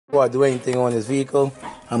Before I do anything on this vehicle,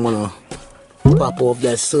 I'm gonna pop off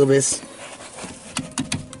that service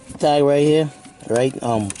tag right here, right?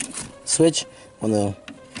 Switch. I'm gonna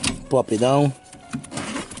pop it down.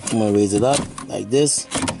 I'm gonna raise it up like this.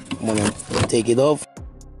 I'm gonna take it off.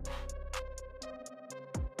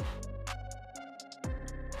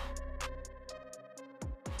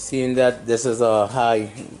 Seeing that this is a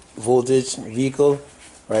high voltage vehicle,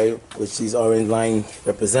 right, which these orange line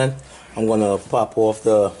represent, I'm gonna pop off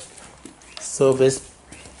the service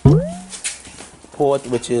port,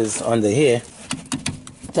 which is under here,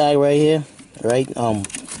 tag right here, right?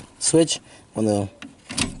 Switch. I'm gonna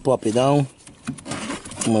pop it down.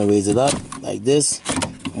 I'm gonna raise it up like this.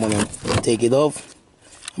 I'm gonna take it off.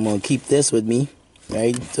 I'm gonna keep this with me,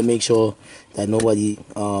 right, to make sure that no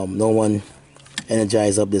one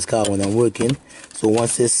energize up this car when I'm working. So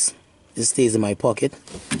once this stays in my pocket,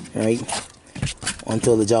 right,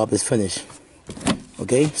 until the job is finished.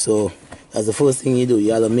 Okay, so that's the first thing you do. You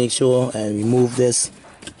gotta make sure and remove this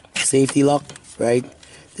safety lock, right?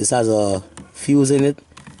 This has a fuse in it,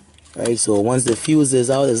 right? So once the fuse is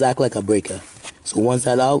out, it's act like a breaker. So once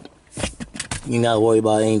that's out, you not worry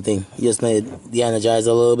about anything. You just need to de-energize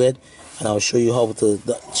a little bit, and I'll show you how to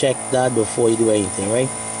check that before you do anything, right?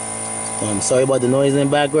 Sorry about the noise in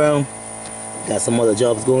the background. Got some other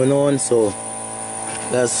jobs going on, so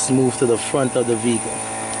let's move to the front of the vehicle.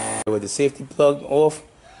 With the safety plug off,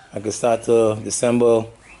 I can start to disassemble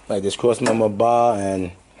like this cross member bar,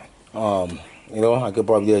 and I could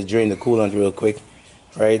probably just drain the coolant real quick,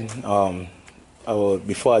 right?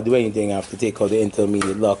 Before I do anything, I have to take out the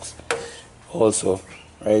intermediate locks also,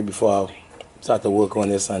 right? Before I start to work on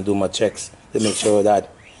this and do my checks to make sure that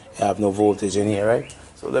I have no voltage in here, right?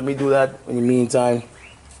 So let me do that in the meantime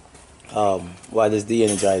while this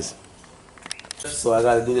de-energizes. So I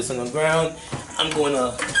gotta do this on the ground. I'm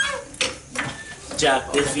gonna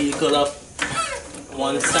jack this vehicle up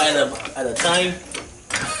one side at a time.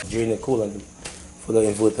 Drain the coolant for the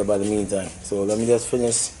inverter by the meantime. So let me just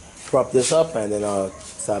prop this up, and then I'll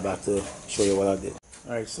start back to show you what I did.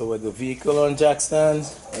 Alright, so with the vehicle on jack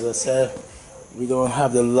stands, as I said, we don't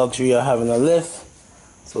have the luxury of having a lift.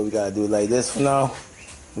 So we gotta do it like this for now.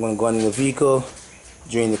 I'm going to go into the vehicle,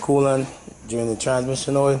 drain the coolant, drain the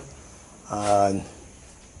transmission oil, and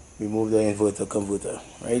remove the inverter converter,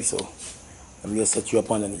 right? So let me just set you up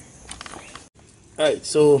underneath. Alright,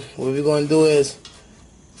 so what we're going to do is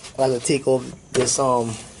I have to take off this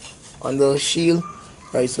under shield,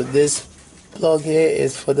 right? So this plug here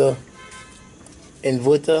is for the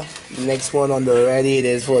inverter. The next one on the radiator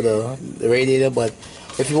is for the radiator, but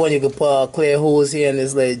if you want, you could put a clear hose here and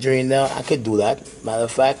just let it drain down. I could do that. Matter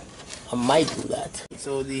of fact, I might do that.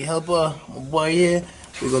 So the helper boy here,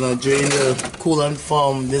 we're gonna drain the coolant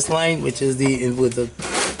from this line, which is the inverter.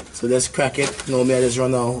 So let's crack it. Normally I just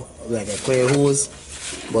run out like a clear hose,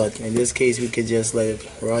 but in this case we could just let it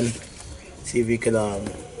run. See if we could not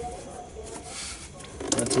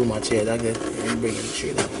too much here. That's it. Bring it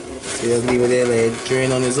straight up. So just leave it there, let it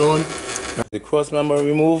drain on its own. The cross member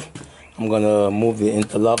remove. I'm gonna move the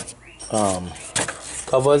interlock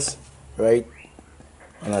covers, right?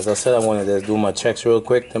 And as I said, I want to just do my checks real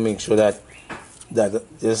quick to make sure that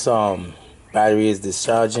this battery is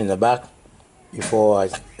discharged in the back before I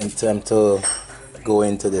attempt to go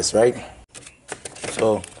into this, right?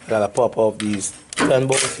 So I gotta pop off these 10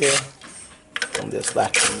 bolts here. I'm just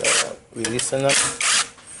back and releasing them.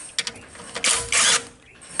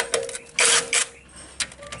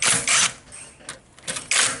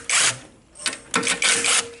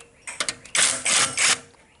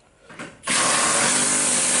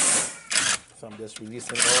 So I'm just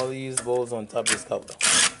releasing all these bolts on top of this cover.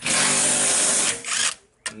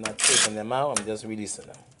 I'm not taking them out, I'm just releasing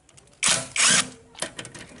them.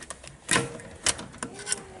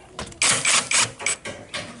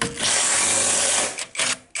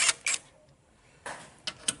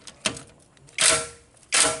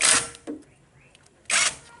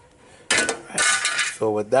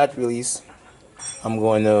 So with that release, I'm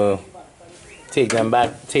going to take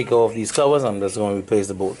off these covers. I'm just going to replace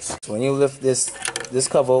the bolts. So when you lift this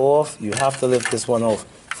cover off, you have to lift this one off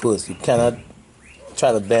first. You cannot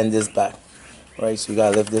try to bend this back, right? So you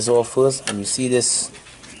gotta lift this off first, and you see this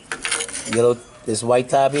white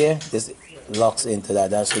tab here. This locks into that.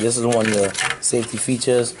 So this is one of the safety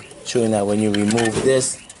features, showing that when you remove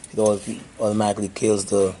this, it automatically kills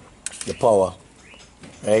the power,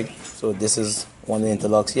 right? So this is one of the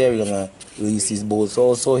interlocks here. We're gonna release these bolts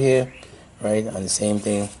also here, right? And the same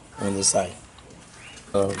thing on this side.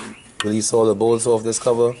 Release all the bolts off this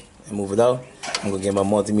cover and move it out. I'm gonna get my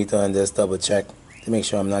multimeter and just double check to make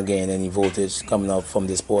sure I'm not getting any voltage coming out from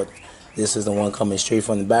this port This is the one coming straight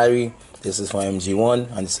from the battery. This is from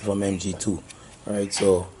MG1 and this is from MG2. Alright,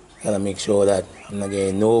 so gotta make sure that I'm not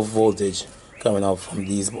getting no voltage coming out from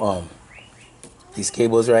these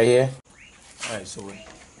cables right here. Alright, so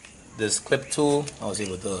with this clip tool, I was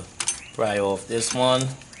able to pry off this one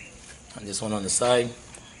and this one on the side,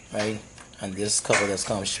 right? And this cover that's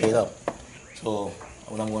come straight up. So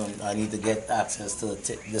what I need to get access to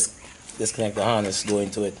disconnect the harness, go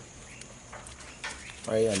into it,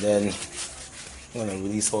 right? And then I'm gonna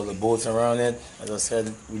release all the bolts around it. As I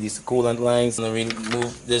said, release the coolant lines. I'm gonna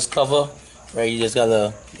remove this cover, right? You just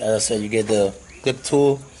gotta, as I said, you get the clip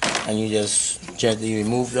tool and you just gently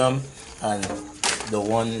remove them. And the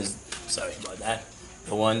one is, sorry about that,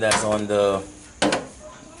 the one that's on the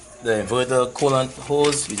inverter coolant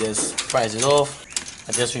hose, you just prise it off.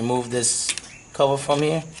 I just remove this cover from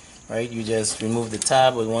here, right? You just remove the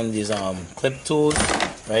tab with one of these clip tools,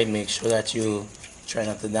 right? Make sure that you try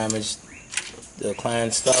not to damage the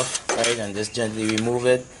client stuff, right? And just gently remove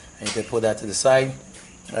it, and you can put that to the side,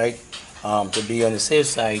 right? To be on the safe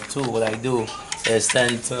side too, what I do is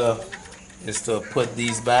to put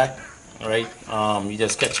these back, right? You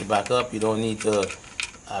just catch it back up. You don't need to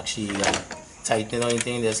actually tighten it or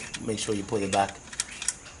anything. Just make sure you put it back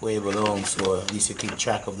where it belongs, so at least you keep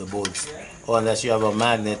track of the bolts. Or unless you have a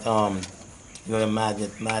magnet, you know, the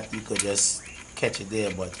magnet mat, you could just catch it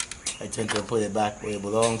there. But I tend to put it back where it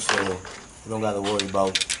belongs, so you don't got to worry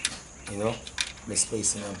about, you know,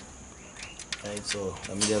 misplacing them. Right, so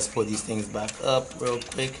let me just put these things back up real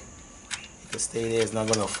quick. It can stay there. It's not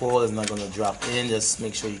gonna fall. It's not gonna drop in. Just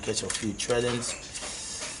make sure you catch a few treads.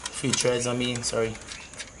 Sorry,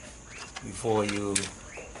 before you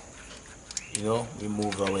know,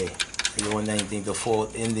 remove away. You don't want anything to fall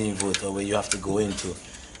in the inverter where you have to go into,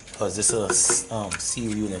 because this is a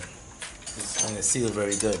seal unit. It's gonna seal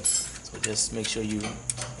very good. So just make sure you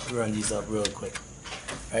run these up real quick.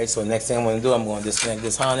 Alright, so next thing I'm going to do, I'm going to disconnect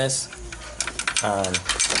this harness, and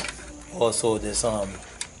also this I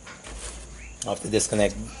have to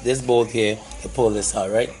disconnect this bolt here to pull this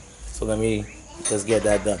out, right? So let me just get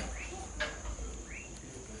that done.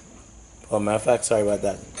 Oh, matter of fact, sorry about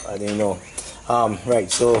that, I didn't know. Right,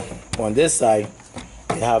 so on this side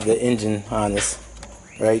you have the engine harness,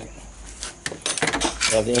 right?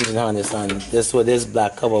 You have the engine harness, and this what this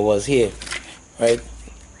black cover was here, right?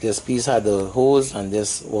 This piece had the hose, and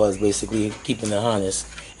this was basically keeping the harness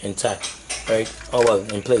intact, right? Oh well,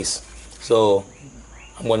 in place. So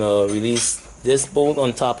I'm gonna release this bolt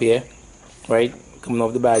on top here, right, coming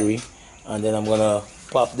off the battery, and then I'm gonna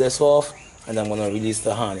pop this off, and I'm gonna release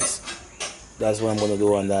the harness. That's what I'm gonna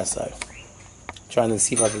do on that side. Trying to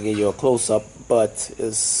see if I can get you a close-up, but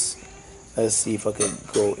let's see if I could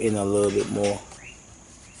go in a little bit more.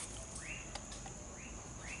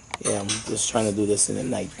 Yeah, I'm just trying to do this in the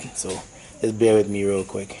night, so just bear with me real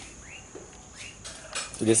quick.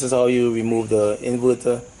 So this is how you remove the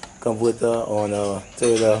inverter converter on a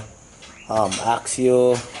Toyota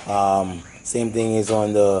Axial. Same thing is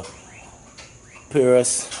on the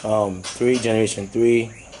Prius 3, generation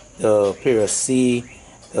 3, the Prius C,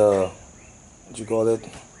 the, what you call it?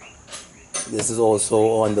 This is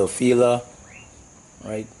also on the Fielder,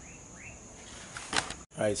 right?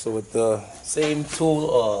 Alright, so with the same tool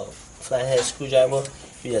or flathead screwdriver,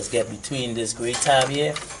 you just get between this gray tab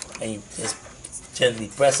here, and you just gently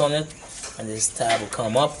press on it, and this tab will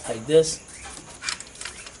come up like this,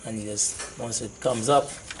 and you just, once it comes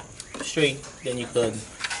up straight, then you could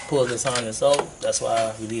pull this harness out. That's why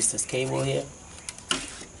I released this cable here,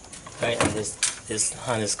 right? And this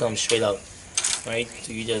harness comes straight out, right?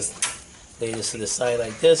 So you just lay this to the side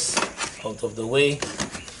like this, out of the way,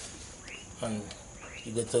 and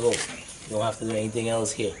you're good to go. You don't have to do anything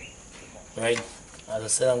else here, right? As I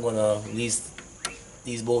said, I'm gonna release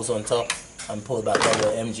these bolts on top and pull back on the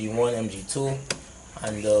MG1, MG2,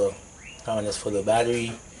 and the harness for the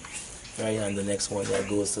battery, right? And the next one that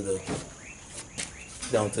goes to the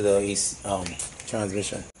down to the AC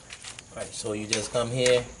transmission. Right. So you just come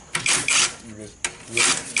here, you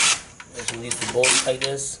just release the bolts like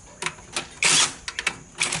this.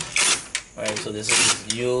 Right. So this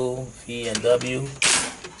is U, V, and W.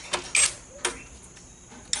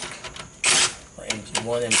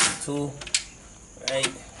 MG1, MG2,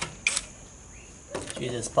 right? You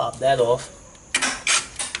just pop that off.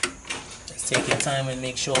 Just take your time and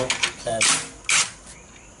make sure that,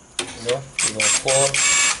 you know, you don't fall.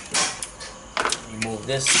 Remove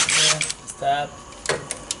this here, this tab.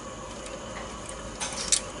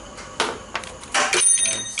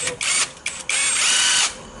 Right, so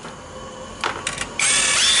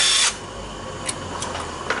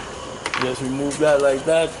just remove that like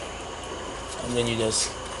that. And then you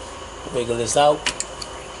just wiggle this out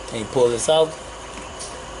and you pull this out.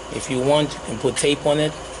 If you want, you can put tape on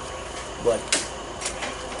it, but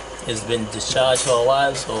it's been discharged for a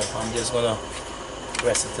while, so I'm just gonna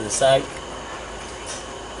rest it to the side.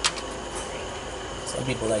 Some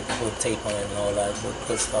people like to put tape on it and all that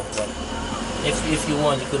good stuff, but if you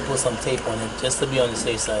want, you could put some tape on it just to be on the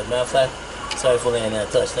safe side. Matter of fact, sorry for letting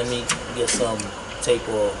that touch. Let me get some tape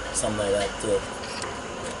or something like that to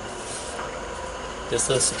just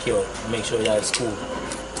to secure it. Make sure that it's cool.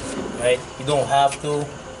 Right? You don't have to.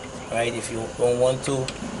 Right? If you don't want to,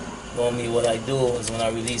 normally what I do is when I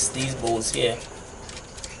release these bolts here,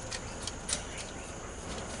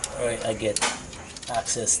 right, I get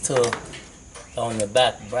access to on the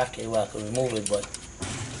back bracket where I can remove it, but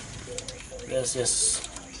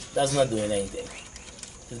that's not doing anything.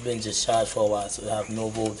 It's been discharged for a while, so I have no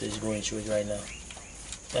voltage going through it right now.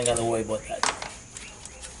 Ain't gotta worry about that.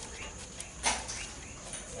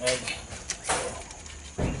 Right.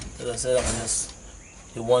 So, as I said, I'm just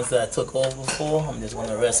the ones that I took off before, I'm just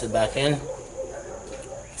gonna rest it back in.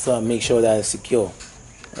 So I make sure that it's secure.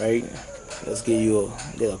 Right? Let's get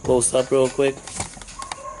a close up real quick.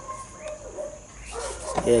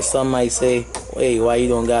 Yeah, some might say, hey, why you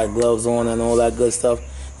don't got gloves on and all that good stuff?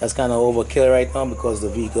 That's kind of overkill right now because the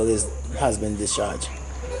vehicle has been discharged.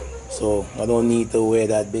 So I don't need to wear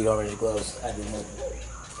that big orange gloves at the moment.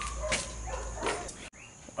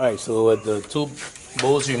 Alright, so with the two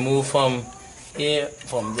bolts removed from here,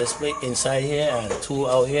 from this plate inside here and two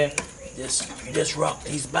out here, you just rock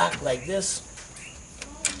these back like this.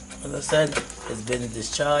 As I said, it's been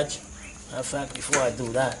discharged. In fact, before I do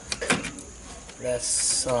that,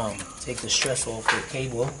 let's take the stress off the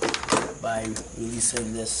cable by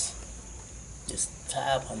releasing this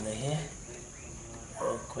tab under here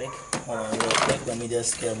real quick. Hold on real quick, let me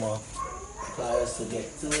just get my pliers to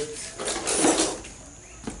get to it.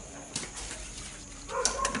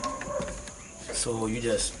 So you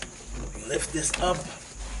just lift this up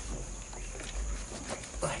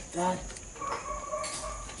like that.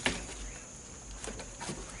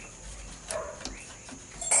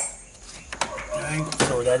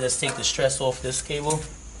 So that just take the stress off this cable.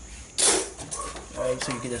 Alright,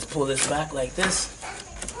 so you can just pull this back like this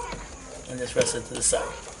and just rest it to the side.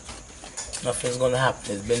 Nothing's gonna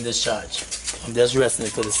happen, it's been discharged. I'm just resting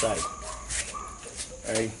it to the side.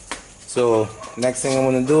 Alright, so next thing I'm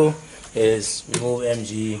gonna do is remove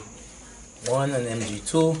MG1 and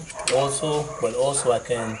MG2 also, but also I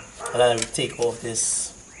gotta take off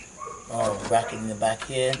this bracket in the back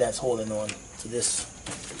here that's holding on to this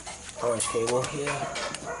orange cable here.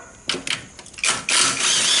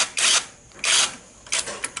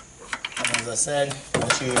 And as I said,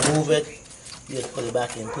 once you remove it, you just put it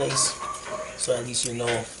back in place, so at least you know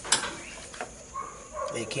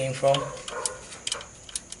where it came from.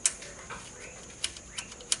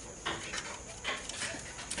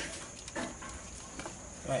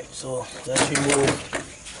 Right, so let's remove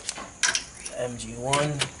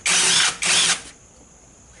MG1.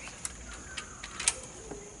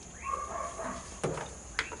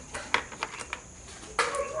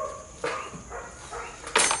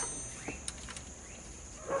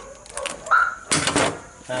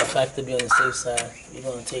 Matter of fact, to be on the safe side, you're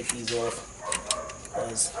gonna take these off,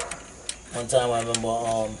 because one time I remember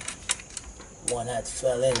one had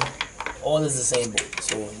fell in. All is the same bolt,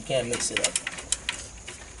 so you can't mix it up.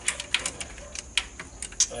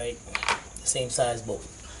 Right, the same size bolt.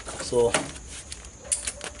 So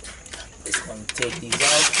just gonna take these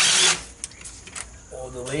out all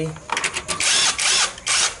the way.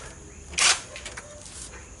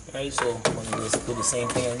 Right, so I'm gonna just do the same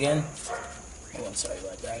thing again. Oh, I'm sorry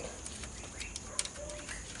about that.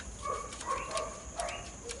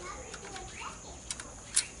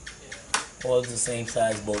 All the same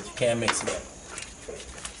size bolt, you can't mix it up.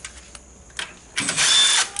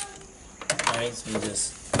 Alright, so you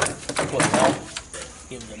just pull it out,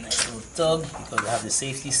 give it a nice little tug because I have the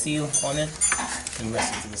safety seal on it, and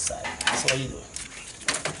rest it to the side. That's all you do.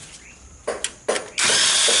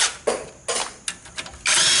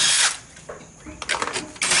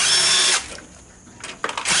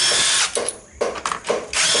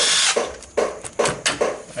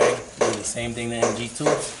 Same thing to MG2,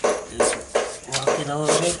 just rock it a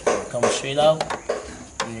little bit, come straight out,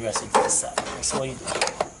 and you rest it to the side. That's all you do.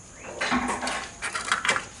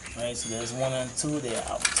 Alright, so there's 1 and 2, they're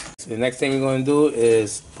out. So the next thing we're going to do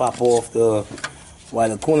is pop off while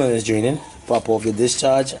the coolant is draining, pop off the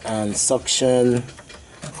discharge and suction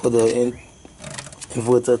for the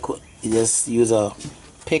inverter. You just use a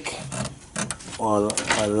pick or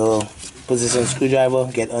a little position screwdriver,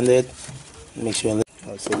 get under it, make sure.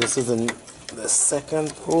 So this is the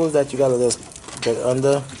second hole that you gotta just get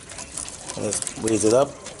under. Let's raise it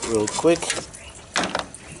up real quick.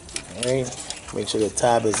 Alright, make sure the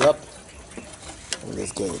tab is up. And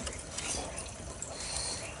let's get it.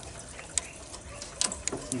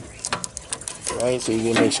 Alright, so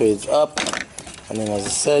you can make sure it's up. And then as I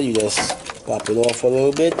said, you just pop it off a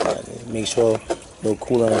little bit and make sure no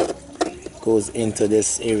coolant goes into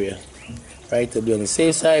this area. Right, to be on the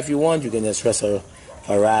safe side, if you want, you can just rest a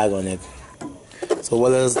rag on it. So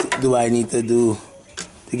what else do I need to do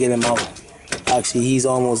to get him out? Actually, he's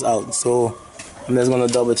almost out, so I'm just gonna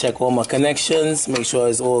double check all my connections, make sure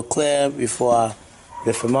it's all clear before I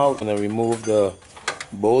lift him out. I'm gonna remove the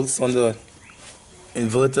bolts on the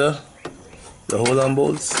inverter, the hold-on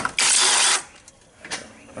bolts.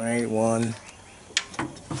 All right, one.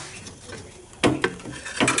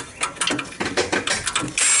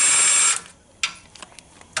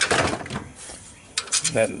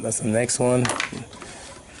 That's the next one.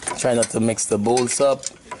 Try not to mix the bolts up.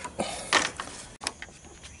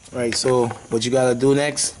 Right, so what you gotta do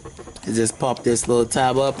next is just pop this little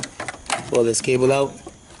tab up, pull this cable out.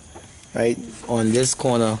 Right, on this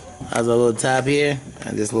corner has a little tab here,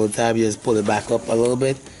 and this little tab, you just pull it back up a little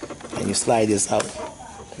bit, and you slide this out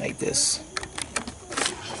like this.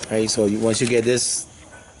 Right, so once you get this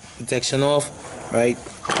protection off, right,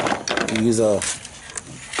 you use a,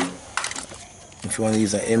 if you want to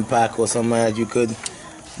use an impact or something like that, you could,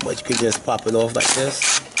 but you could just pop it off like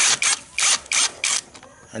this,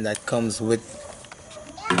 and that comes out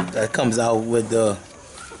with the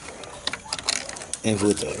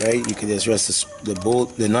inverter. Right, you can just rest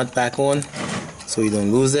the nut back on so you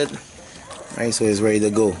don't lose it. Right, so it's ready to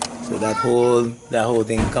go. So that whole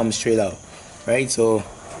thing comes straight out. Right, so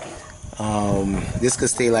this could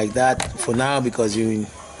stay like that for now because you're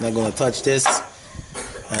not gonna touch this,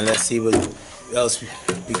 and let's see what else we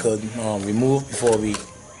could remove before we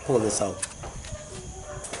pull this out.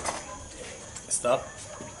 Stop.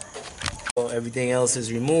 So everything else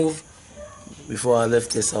is removed before I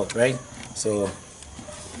lift this out, right? So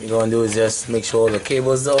what you're gonna do is just make sure all the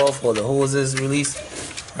cables are off, all the hoses released,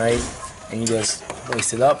 right? And you just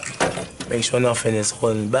hoist it up, make sure nothing is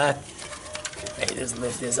holding back. And you just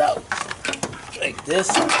lift this out like this,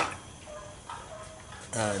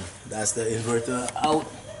 and that's the inverter out.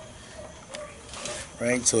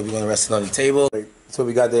 Right, so we're going to rest it on the table. So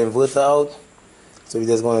we got the inverter out, so we're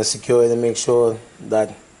just going to secure it and make sure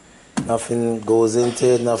that nothing goes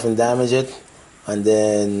into it, nothing damage it, and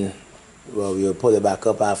then, well, we'll put it back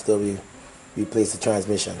up after we replace the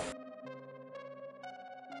transmission.